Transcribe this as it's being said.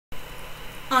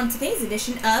on today's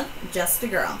edition of Just a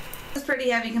Girl. It's pretty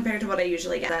heavy compared to what I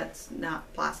usually get. That's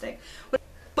not plastic. But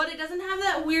it doesn't have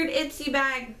that weird Ipsy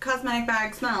bag, cosmetic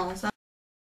bag smell. So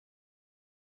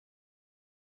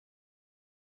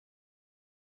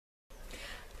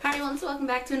hi everyone, so welcome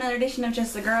back to another edition of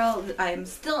Just a Girl. I'm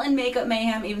still in makeup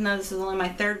mayhem, even though this is only my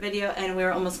third video and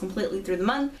we're almost completely through the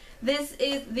month. This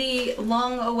is the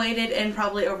long awaited and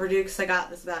probably overdue, because I got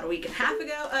this about a week and a half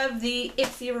ago, of the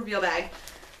Ipsy reveal bag.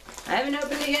 I haven't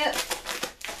opened it yet.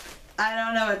 I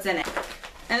don't know what's in it.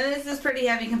 And this is pretty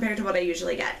heavy compared to what I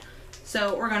usually get.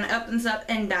 So we're going to open this up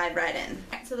and dive right in.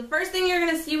 So the first thing you're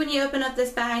going to see when you open up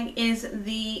this bag is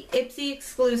the Ipsy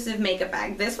exclusive makeup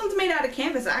bag. This one's made out of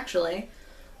canvas actually.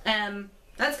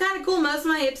 That's kind of cool. Most of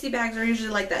my Ipsy bags are usually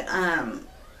like that.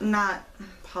 Not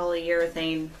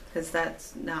polyurethane, because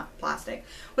that's not plastic.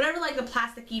 Whatever like the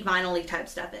plasticky vinyl-y type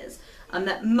stuff is.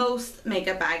 That most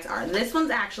makeup bags are. This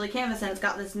one's actually canvas and it's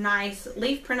got this nice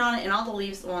leaf print on it, and all the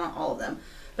leaves, well not all of them,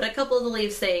 but a couple of the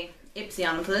leaves say Ipsy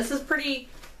on them. So this is pretty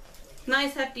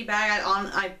nice hefty bag.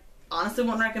 I honestly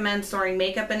wouldn't recommend storing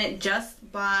makeup in it just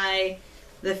by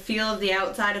the feel of the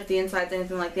outside, if the inside's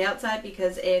anything like the outside,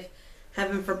 because if,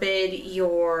 heaven forbid,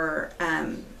 your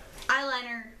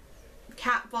eyeliner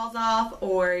cap falls off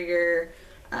or your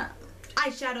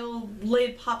eyeshadow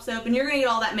lid pops open, you're going to get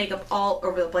all that makeup all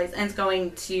over the place and it's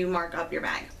going to mark up your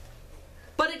bag.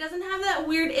 But it doesn't have that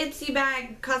weird Ipsy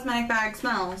bag, cosmetic bag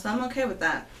smell, so I'm okay with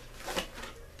that.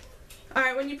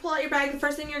 Alright, when you pull out your bag, the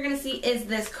first thing you're going to see is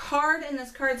this card, and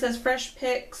this card says Fresh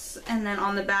Pics, and then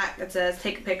on the back it says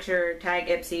take a picture, tag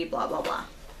Ipsy, blah blah blah.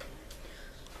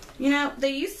 You know,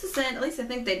 they used to send, at least I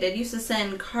think they did, used to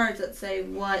send cards that say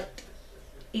what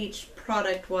each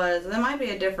product was. There might be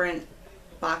a different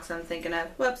box I'm thinking of.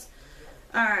 Whoops.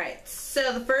 Alright,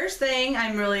 so the first thing,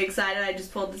 I'm really excited, I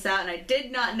just pulled this out and I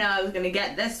did not know I was going to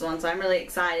get this one, so I'm really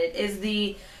excited, is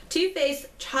the Too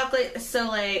Faced Chocolate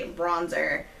Soleil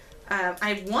Bronzer.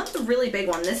 I want the really big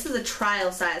one. This is a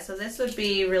trial size, so this would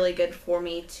be really good for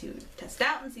me to test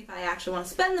out and see if I actually want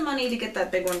to spend the money to get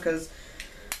that big one, because,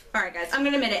 alright guys, I'm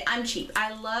going to admit it, I'm cheap.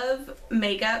 I love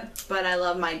makeup, but I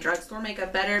love my drugstore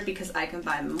makeup better because I can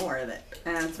buy more of it,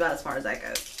 and that's about as far as that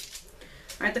goes.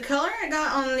 Alright, the color I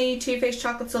got on the Too Faced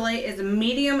Chocolate Soleil is a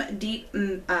medium deep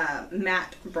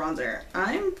matte bronzer.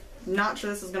 I'm not sure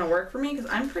this is going to work for me because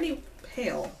I'm pretty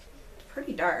pale. It's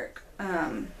pretty dark.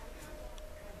 And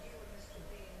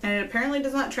it apparently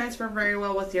does not transfer very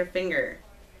well with your finger.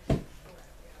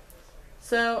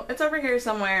 So it's over here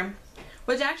somewhere,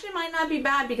 which actually might not be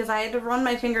bad because I had to run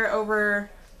my finger over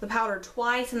the powder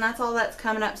twice and that's all that's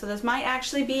coming up. So this might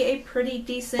actually be a pretty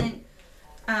decent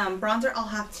bronzer. I'll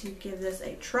have to give this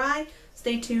a try.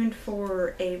 Stay tuned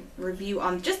for a review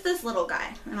on just this little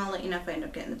guy and I'll let you know if I end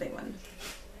up getting the big one.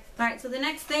 Alright, so the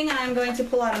next thing I'm going to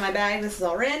pull out of my bag, this is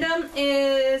all random,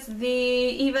 is the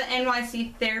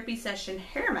eva-nyc Therapy Session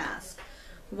Hair Mask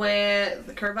with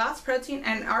the Crevasse Protein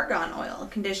and Argan Oil.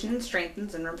 Conditions,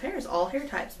 strengthens, and repairs all hair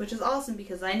types, which is awesome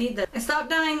because I need this. I stopped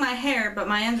dyeing my hair, but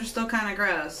my ends are still kind of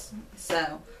gross.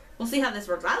 So, we'll see how this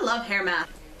works. I love hair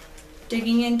masks.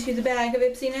 Digging into the bag of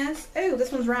Ipsiness. Oh,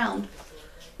 this one's round.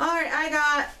 Alright, I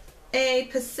got a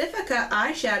Pacifica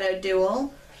eyeshadow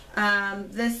dual.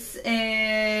 This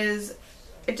is,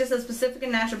 it just says Pacifica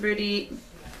Natural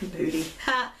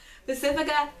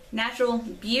Pacifica Natural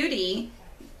Beauty,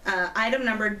 item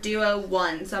number Duo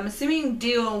 1. So I'm assuming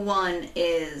Duo 1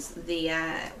 is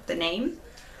the name.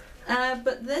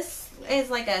 But this is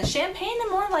like a champagne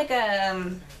and more like a,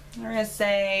 I'm gonna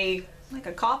say, like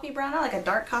a coffee brown, not like a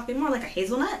dark coffee, more like a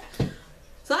hazelnut.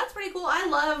 So that's pretty cool. I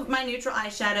love my neutral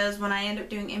eyeshadows when I end up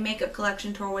doing a makeup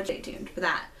collection tour, which stay tuned for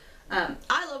that.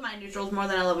 I love my neutrals more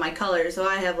than I love my colors, so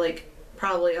I have like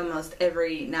probably almost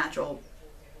every natural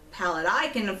palette I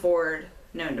can afford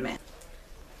known to man.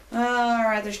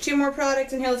 Alright, there's two more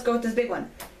products in here. Let's go with this big one.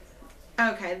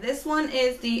 Okay, this one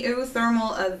is the Eau Thermal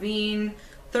Avene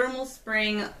Thermal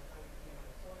Spring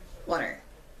Water.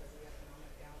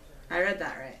 I read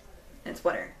that right. It's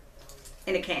water.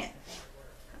 In a can.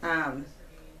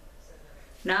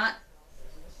 Not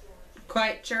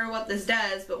quite sure what this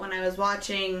does, but when I was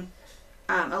watching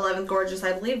 11th Gorgeous,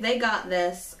 I believe they got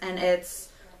this, and it's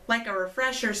like a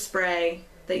refresher spray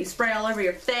that you spray all over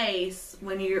your face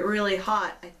when you're really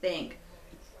hot, I think.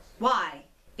 Why,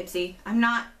 Ipsy? I'm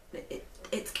not,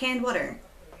 it's canned water.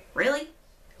 Really?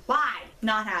 Why?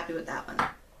 Not happy with that one.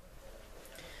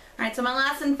 Alright, so my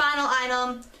last and final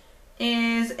item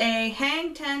is a Hang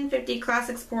 1050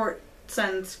 Classic Sport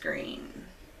Sunscreen.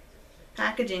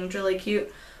 Packaging's really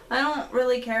cute. I don't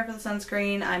really care for the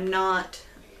sunscreen. I'm not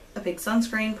a big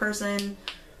sunscreen person.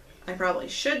 I probably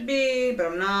should be, but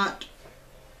I'm not.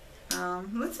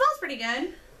 It smells pretty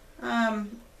good.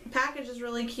 Package is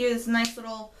really cute. It's a nice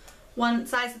little one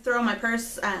size to throw in my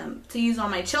purse to use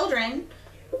on my children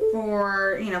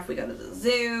for, you know, if we go to the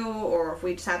zoo or if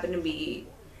we just happen to be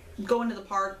going to the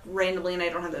park randomly and I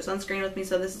don't have their sunscreen with me,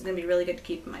 so this is going to be really good to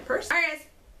keep in my purse. Alright guys,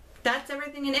 that's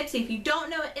everything in Ipsy. If you don't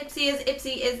know what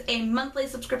Ipsy is a monthly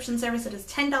subscription service. It is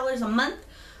 $10 a month,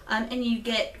 and you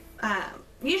get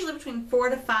usually between 4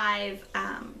 to 5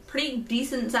 pretty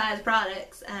decent sized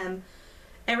products.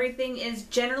 Everything is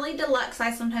generally deluxe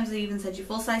size. Sometimes they even send you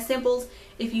full-size samples.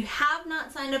 If you have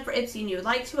not signed up for Ipsy and you would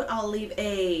like to, I'll leave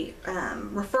a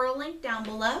referral link down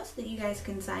below so that you guys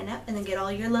can sign up and then get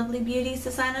all your lovely beauties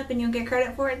to sign up and you'll get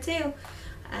credit for it too.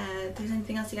 If there's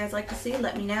anything else you guys like to see,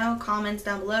 let me know. Comments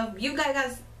down below. You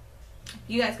guys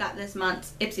got this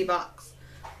month's Ipsy box.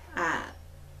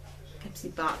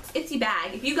 Ipsy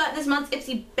bag. If you got this month's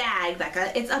Ipsy bag,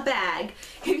 Becca, it's a bag.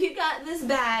 If you got this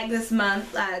bag this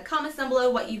month, comments down below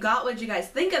what you got, what you guys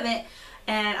think of it,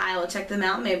 and I will check them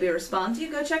out, maybe respond to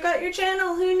you. Go check out your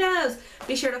channel, who knows.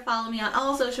 Be sure to follow me on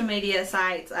all social media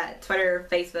sites, Twitter,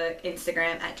 Facebook,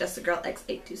 Instagram, at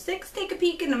justagirlx826. Take a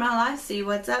peek into my life, see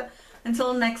what's up.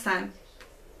 Until next time,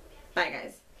 bye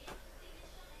guys.